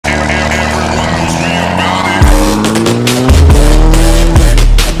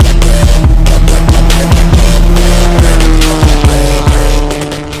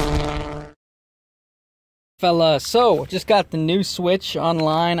Fella, so just got the new switch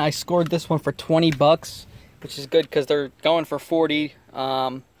online. I scored this one for 20 bucks, which is good because they're going for 40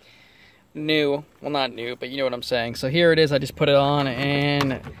 new. Well, not new, but you know what I'm saying. So here it is. I just put it on,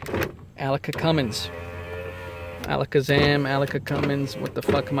 and Alaka Cummins. Alakazam, Alaka Cummins. What the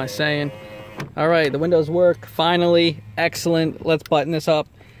fuck am I saying? All right, the windows work finally. Excellent. Let's button this up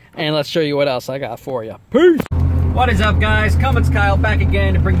and let's show you what else I got for you. Peace. What is up, guys? Cummins Kyle back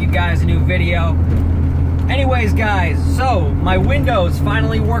again to bring you guys a new video. Anyways, guys, so my windows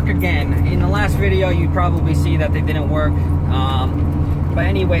finally work again. In the last video, you'd probably see that they didn't work. But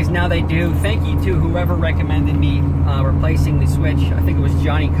anyways, now they do. Thank you to whoever recommended me replacing the switch. I think it was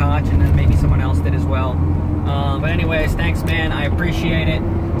Johnny Koch, and then maybe someone else did as well. But anyways, thanks, man. I appreciate it.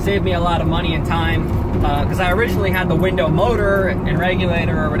 Saved me a lot of money and time. Because I originally had the window motor and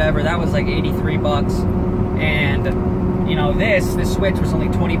regulator or whatever. That was like 83 bucks. And, you know, this switch was only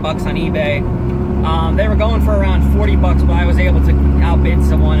 20 bucks on eBay. They were going for around 40 bucks, but I was able to outbid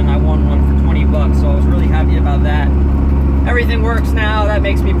someone and I won one for 20 bucks, so I was really happy about that. Everything works now, that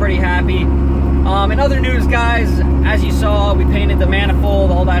makes me pretty happy. In other news, guys, as you saw, we painted the manifold,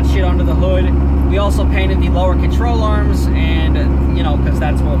 all that shit under the hood. We also painted the lower control arms, and, you know, because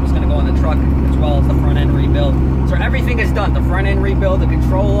that's what was going to go in the truck, as well as the front end rebuild. So everything is done, the front end rebuild, the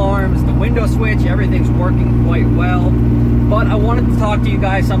control arms, the window switch, everything's working quite well. But I wanted to talk to you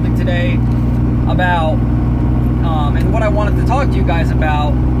guys something today about, and what I wanted to talk to you guys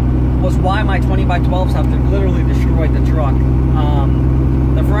about was why my 20x12s have literally destroyed the truck.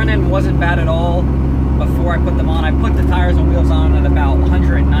 The front end wasn't bad at all before I put them on. I put the tires and wheels on at about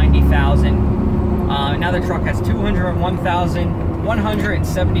 190,000. Now the truck has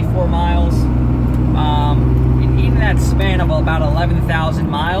 201,174 miles. In that span of about 11,000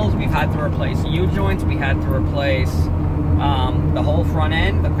 miles, we've had to replace U-joints, we had to replace the whole front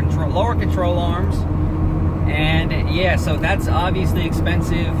end, the lower control arms, and yeah, so that's obviously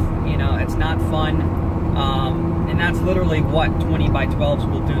expensive. You know, it's not fun, and that's literally what 20x12s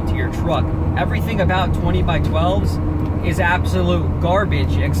will do to your truck. Everything about 20x12s is absolute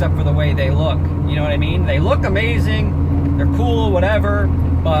garbage except for the way they look. You know what I mean? They look amazing, they're cool, whatever,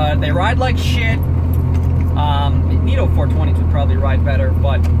 but they ride like shit. Nito 420s would probably ride better,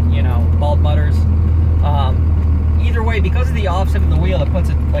 but you know, bald butters. Either way, because of the offset of the wheel, it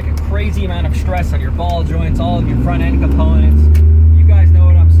puts like a crazy amount of stress on your ball joints, all of your front end components. You guys know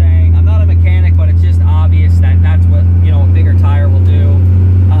what I'm saying. I'm not a mechanic, but it's just obvious that that's what, you know, a bigger tire will do.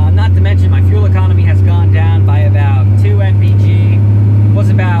 Not to mention my fuel economy has gone down by about 2 mpg. It was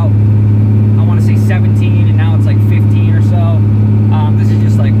about, I want to say 17, and now it's like 15 or so. This is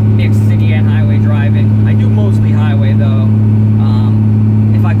just like mixed city and highway driving. I do mostly highway though.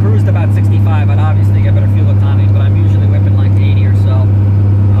 If I cruised about 65, I'd obviously get better fuel economy, but I'm usually whipping like 80 or so.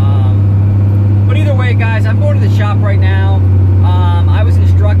 But either way, guys, I'm going to the shop right now. I was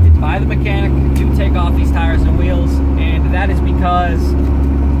instructed by the mechanic to take off these tires and wheels, and that is because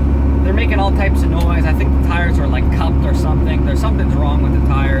they're making all types of noise. I think the tires are like cupped or something. Something's wrong with the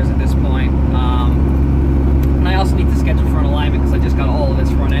tires at this point. And I also need to schedule front alignment because I just got all of this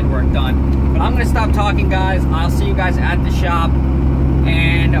front end work done. But I'm going to stop talking, guys. I'll see you guys at the shop,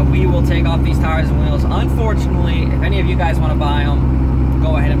 and we will take off these tires and wheels. Unfortunately, if any of you guys want to buy them,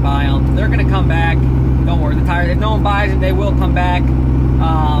 go ahead and buy them. They're going to come back. Don't worry, the tires, if no one buys it, they will come back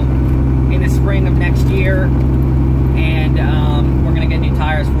in the spring of next year, and we're going to get new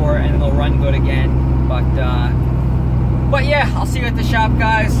tires for it, and they'll run good again. But yeah, I'll see you at the shop,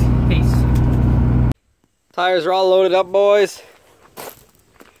 guys. Peace. Tires are all loaded up, boys.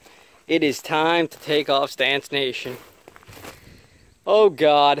 It is time to take off Stance Nation. Oh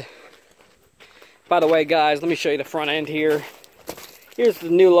God. By the way, guys, let me show you the front end here. Here's the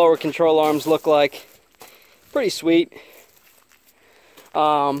new lower control arms look like. Pretty sweet.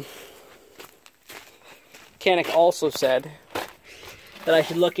 Mechanic also said that I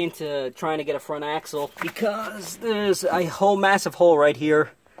should look into trying to get a front axle because there's a whole massive hole right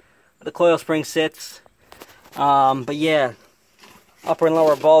here where the coil spring sits. But yeah, upper and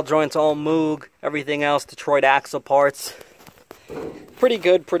lower ball joints all Moog, everything else Detroit axle parts. Pretty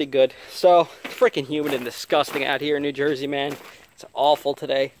good, pretty good. So, it's freaking humid and disgusting out here in New Jersey, man. It's awful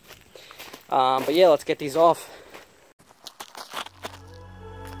today. But yeah, let's get these off.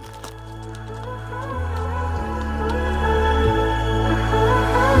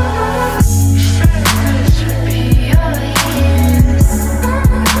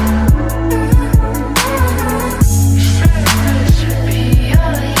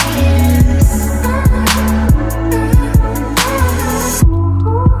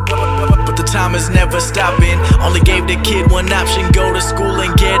 Time is never stopping. Only gave the kid one option, go to school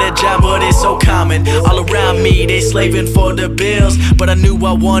and get a job, but it's so common. All around me, they slaving for the bills, but I knew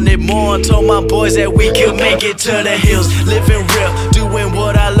I wanted more and told my boys that we could make it to the hills. Living real, doing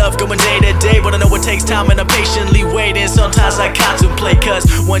what I love, going day to day, but I know it takes time and I'm patiently waiting. Sometimes I contemplate, cause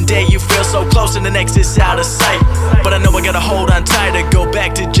one day you feel so close and the next is out of sight. But I know I gotta hold on tight to go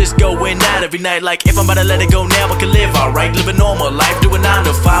back to just going out every night. Like if I'm about to let it go now, I can live alright, live a normal life, doing 9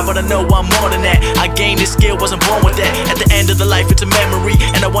 to 5, but I know I'm more than that. I gained this skill, wasn't born with that. At the end of the life, it's a memory,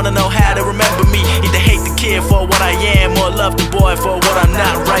 and I wanna know how to remember me. Either hate the kid for what I am, or love the boy for what I'm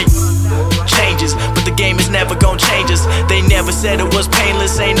not, right? Changes, but the game is never gonna change us. They never said it was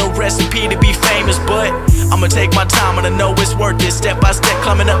painless, ain't no recipe to be famous, but I'ma take my time and I know it's worth it. Step by step,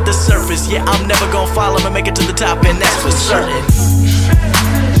 climbing up the surface. Yeah, I'm never gonna fall, I'ma make it to the top, and that's for certain.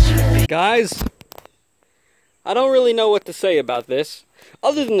 Guys, I don't really know what to say about this,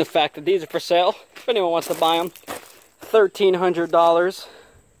 other than the fact that these are for sale. If anyone wants to buy them, $1,300.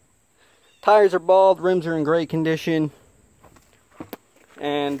 Tires are bald, rims are in great condition,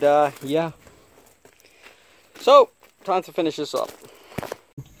 and yeah. So, time to finish this up.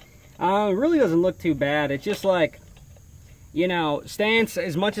 It really doesn't look too bad. It's just like, you know, stance,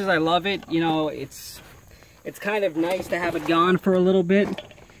 as much as I love it, you know, it's kind of nice to have it gone for a little bit.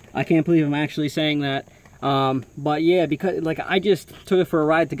 I can't believe I'm actually saying that. But yeah, because like I just took it for a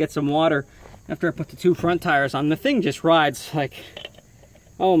ride to get some water after I put the 2 front tires on. The thing just rides like,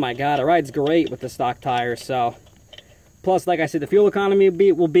 oh my god, it rides great with the stock tires. So plus, like I said, the fuel economy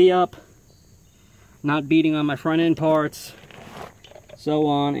will be up, not beating on my front end parts, so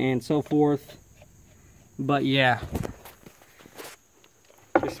on and so forth. But yeah,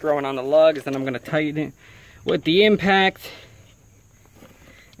 just throwing on the lugs, then I'm gonna tighten it with the impact.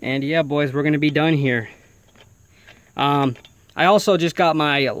 And yeah, boys, we're gonna be done here. I also just got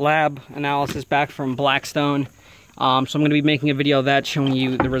my lab analysis back from Blackstone, so I'm going to be making a video of that, showing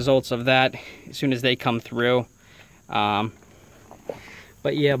you the results of that as soon as they come through. But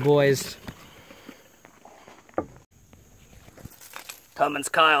yeah, boys, Cummins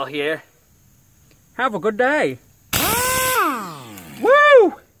Kyle here. Have a good day.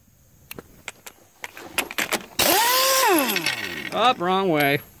 Woo! Up, wrong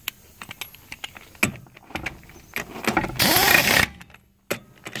way.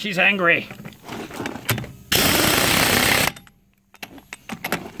 She's angry.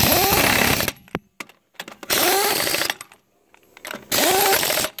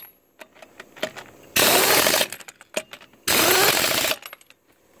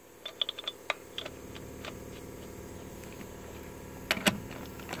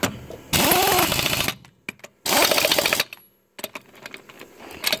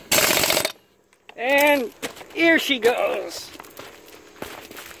 And here she goes.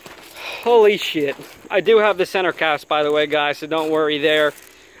 Holy shit. I do have the center cast, by the way, guys, so don't worry there.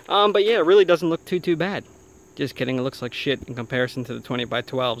 But yeah, it really doesn't look too bad. Just kidding, it looks like shit in comparison to the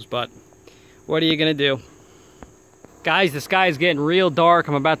 20x12s, but what are you gonna do? Guys, the sky is getting real dark.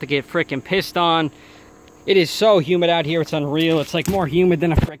 I'm about to get freaking pissed on. It is so humid out here, it's unreal. It's like more humid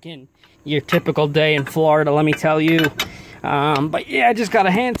than a freaking your typical day in Florida, let me tell you. But yeah, I just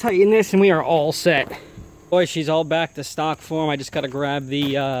gotta hand tighten this and we are all set. Boy, she's all back to stock form. I just gotta grab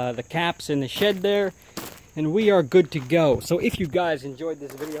the caps in the shed there, and we are good to go. So if you guys enjoyed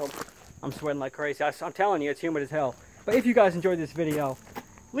this video, I'm sweating like crazy. I'm telling you, it's humid as hell. But if you guys enjoyed this video,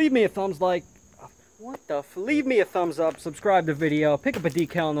 leave me a thumbs like. Leave me a thumbs up. Subscribe to the video. Pick up a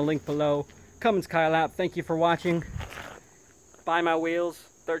decal in the link below. Cummins Kyle out. Thank you for watching. Buy my wheels.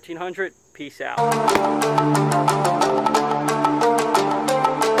 1300. Peace out.